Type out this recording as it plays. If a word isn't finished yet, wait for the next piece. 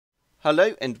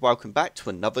Hello and welcome back to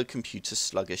another Computer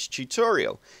Sluggish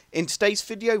tutorial. In today's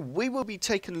video we will be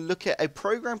taking a look at a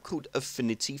program called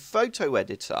Affinity Photo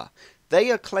Editor. They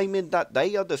are claiming that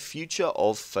they are the future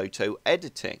of photo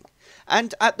editing.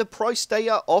 And at the price they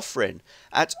are offering,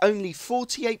 at only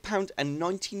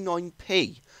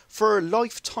 £48.99 for a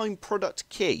lifetime product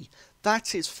key,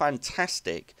 that is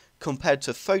fantastic compared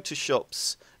to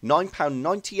Photoshop's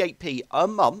 £9.98 a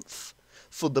month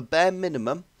for the bare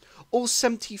minimum, or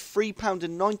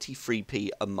 £73.93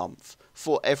 a month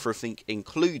for everything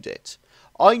included.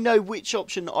 I know which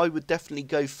option I would definitely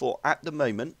go for at the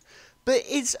moment, but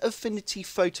is Affinity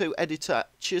Photo Editor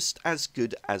just as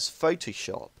good as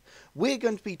Photoshop? We're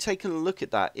going to be taking a look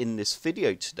at that in this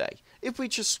video today. If we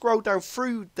just scroll down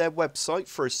through their website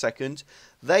for a second,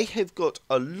 they have got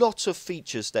a lot of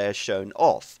features there shown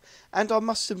off, and I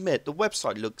must admit the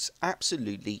website looks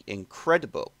absolutely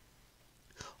incredible.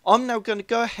 I'm now going to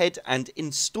go ahead and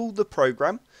install the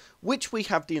program, which we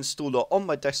have the installer on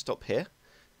my desktop here.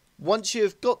 Once you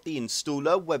have got the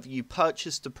installer, whether you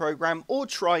purchase the program or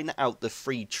trying out the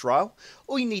free trial,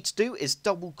 all you need to do is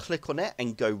double click on it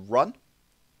and go run.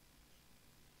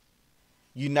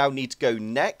 You now need to go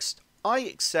next, I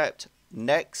accept,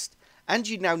 next, and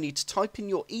you now need to type in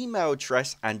your email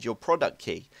address and your product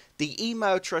key. The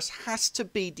email address has to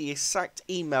be the exact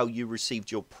email you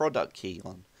received your product key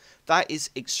on. That is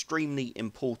extremely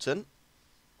important.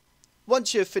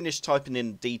 Once you've finished typing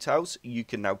in the details, you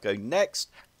can now go next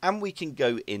and we can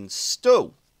go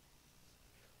install.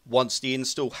 Once the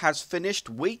install has finished,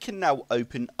 we can now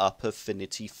open up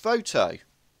Affinity Photo.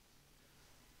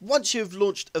 Once you've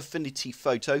launched Affinity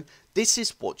Photo, this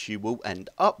is what you will end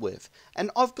up with.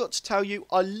 And I've got to tell you,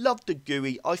 I love the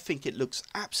GUI. I think it looks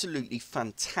absolutely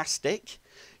fantastic.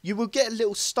 You will get a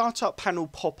little startup panel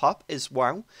pop up as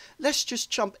well. Let's just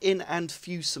jump in and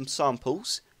view some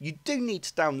samples. You do need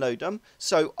to download them,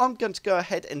 so I'm going to go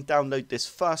ahead and download this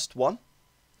first one.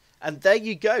 And there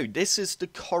you go, this is the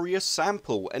Courier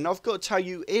sample, and I've got to tell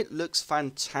you, it looks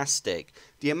fantastic.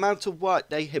 The amount of work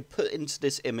they have put into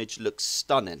this image looks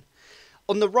stunning.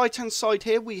 On the right hand side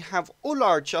here we have all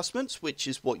our adjustments, which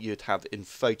is what you'd have in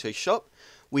Photoshop.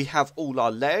 We have all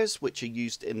our layers which are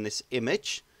used in this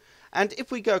image. And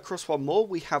if we go across one more,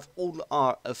 we have all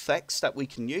our effects that we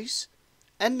can use.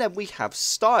 And then we have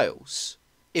styles.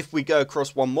 If we go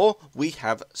across one more, we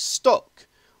have stock,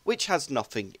 which has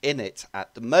nothing in it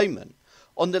at the moment.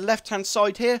 On the left hand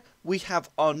side here, we have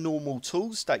our normal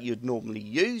tools that you'd normally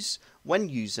use when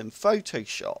using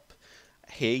Photoshop.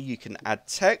 Here you can add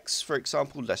text, for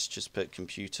example, let's just put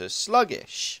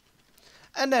ComputerSluggish.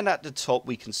 And then at the top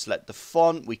we can select the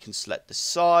font, we can select the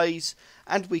size,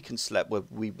 and we can select whether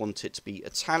we want it to be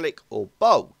italic or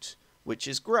bold, which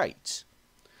is great.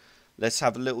 Let's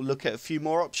have a little look at a few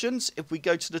more options. If we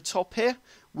go to the top here,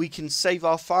 we can save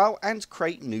our file and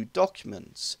create new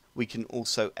documents. We can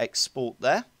also export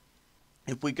there.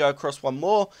 If we go across one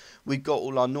more, we've got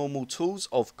all our normal tools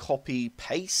of copy,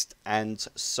 paste, and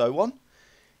so on.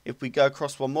 If we go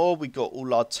across one more, we've got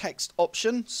all our text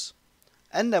options.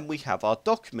 And then we have our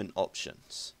document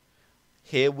options.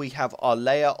 Here we have our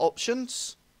layer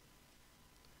options.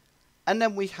 And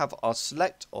then we have our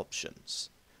select options.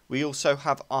 We also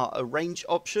have our arrange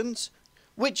options,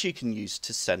 which you can use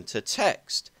to center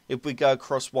text. If we go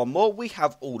across one more, we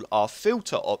have all our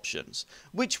filter options,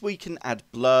 which we can add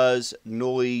blurs,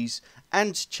 noise,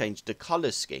 and change the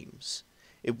color schemes.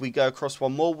 If we go across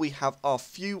one more, we have our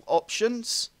view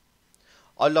options.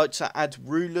 I like to add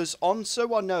rulers on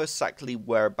so I know exactly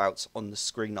whereabouts on the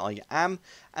screen I am,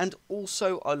 and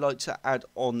also I like to add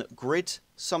on grid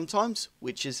sometimes,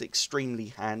 which is extremely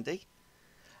handy.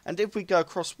 And if we go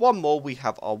across one more, we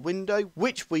have our window,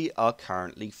 which we are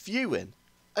currently viewing.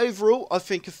 Overall, I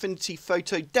think Affinity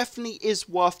Photo definitely is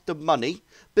worth the money,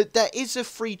 but there is a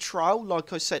free trial,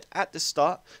 like I said at the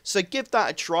start, so give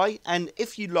that a try, and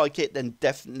if you like it, then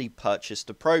definitely purchase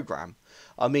the program.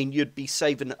 I mean, you'd be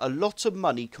saving a lot of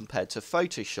money compared to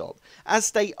Photoshop,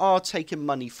 as they are taking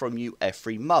money from you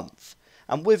every month.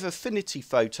 And with Affinity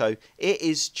Photo, it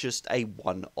is just a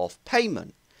one-off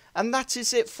payment. And that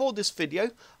is it for this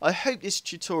video. I hope this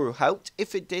tutorial helped.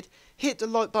 If it did, hit the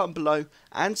like button below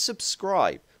and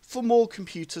subscribe for more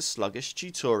Computer Sluggish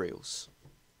tutorials.